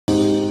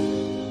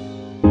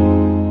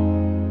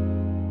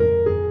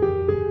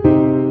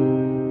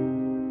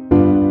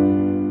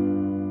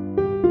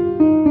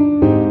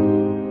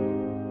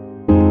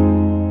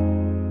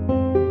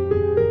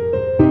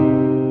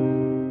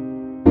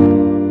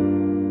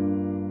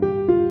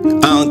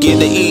get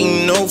to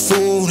eating no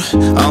food,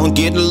 I don't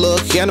get to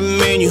look at the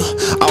menu.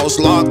 I was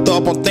locked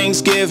up on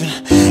Thanksgiving,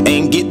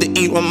 ain't get to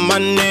eat with my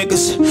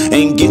niggas,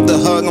 ain't get to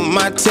hug on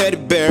my teddy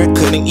bear.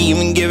 Couldn't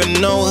even give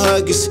it no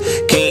huggies,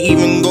 can't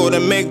even go to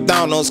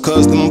McDonald's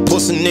cause them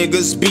pussy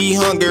niggas be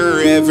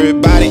hungry.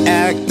 Everybody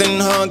acting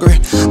hungry,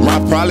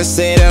 might probably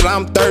say that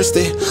I'm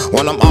thirsty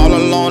when I'm all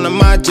alone in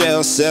my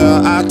jail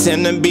cell. I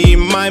tend to be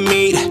my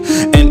meat,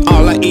 and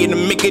all I eat are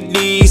Mickey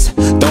D's.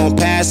 Don't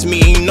pass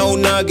me no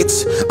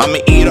nuggets, I'ma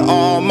eat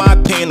all my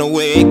pain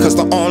away, cause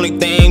the only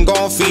thing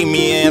gon' feed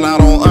me. And I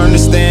don't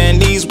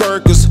understand these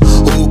workers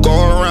who go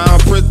around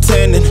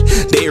pretending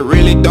they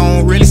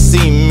don't really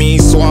see me.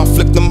 So I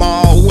flick them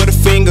all with a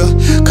finger,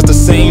 cause the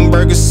same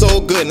burger's so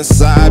good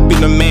inside be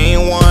the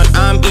main one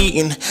I'm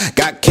eating.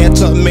 Got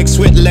ketchup mixed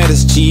with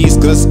lettuce, cheese,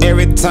 cause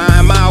every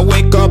time I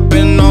wake up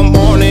in the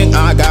morning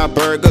I got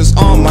burgers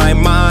on my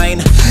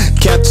mind.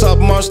 Ketchup,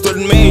 mustard,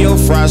 mayo,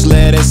 fries,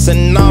 lettuce,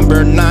 and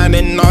number 9.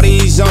 And all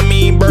these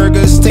yummy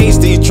burgers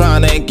tasty,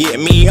 tryna get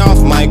me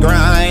off my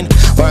grind,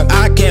 but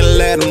I can't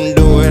let them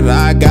do it.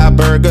 I got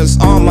burgers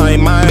on my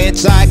mind,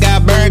 bitch, I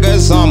got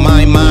burgers on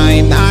my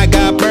mind. I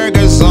got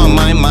burgers on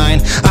my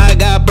mind, I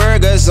got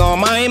burgers on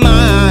my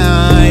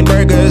mind.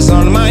 Burgers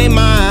on my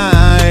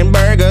mind,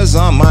 burgers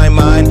on my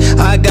mind.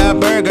 I got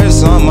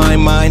burgers on my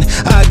mind,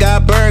 I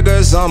got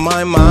burgers on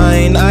my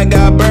mind. I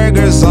got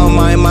burgers on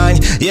my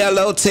mind.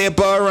 Yellow tape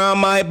around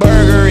my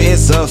burger,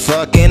 it's a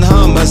fucking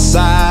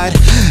homicide.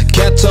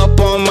 Ketchup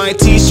on my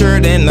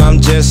t-shirt and I'm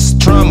just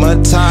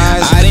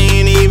traumatized. I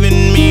didn't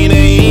even mean to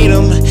eat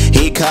him,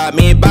 he caught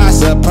me by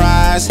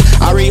surprise.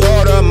 I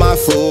reordered my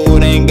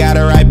food and got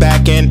it right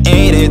back and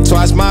ate it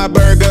twice. My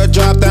burger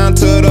dropped down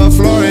to the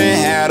floor and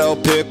had a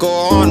pickle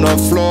on the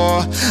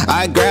floor.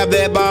 I grabbed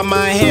it by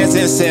my hands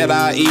and said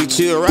I'll eat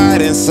you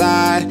right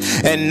inside.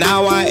 And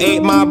now I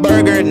ate my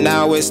burger,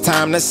 now it's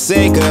time to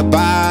say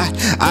goodbye.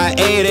 I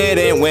ate it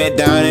and went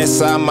down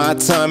inside my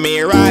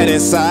tummy, right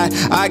inside.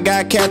 I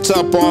got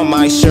ketchup on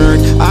my shirt,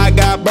 I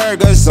got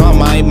burgers on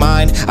my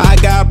mind. I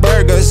got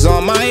burgers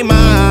on my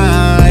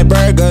mind,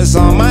 burgers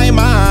on my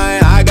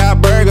mind. I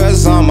got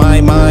burgers on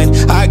my mind,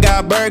 I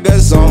got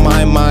burgers on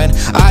my mind.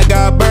 I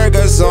got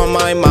burgers on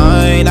my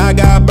mind, I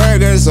got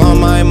burgers on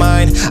my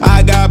mind.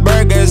 I got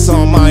burgers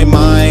on my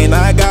mind,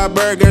 I got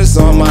burgers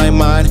on my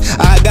mind.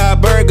 I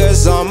got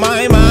burgers on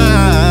my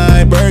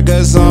mind,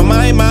 burgers on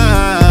my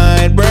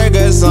mind,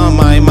 burgers on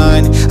my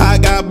mind. I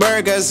got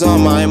burgers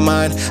on my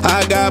mind,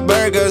 I got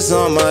burgers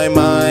on my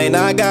mind.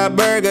 I got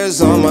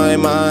burgers on my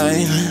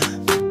mind.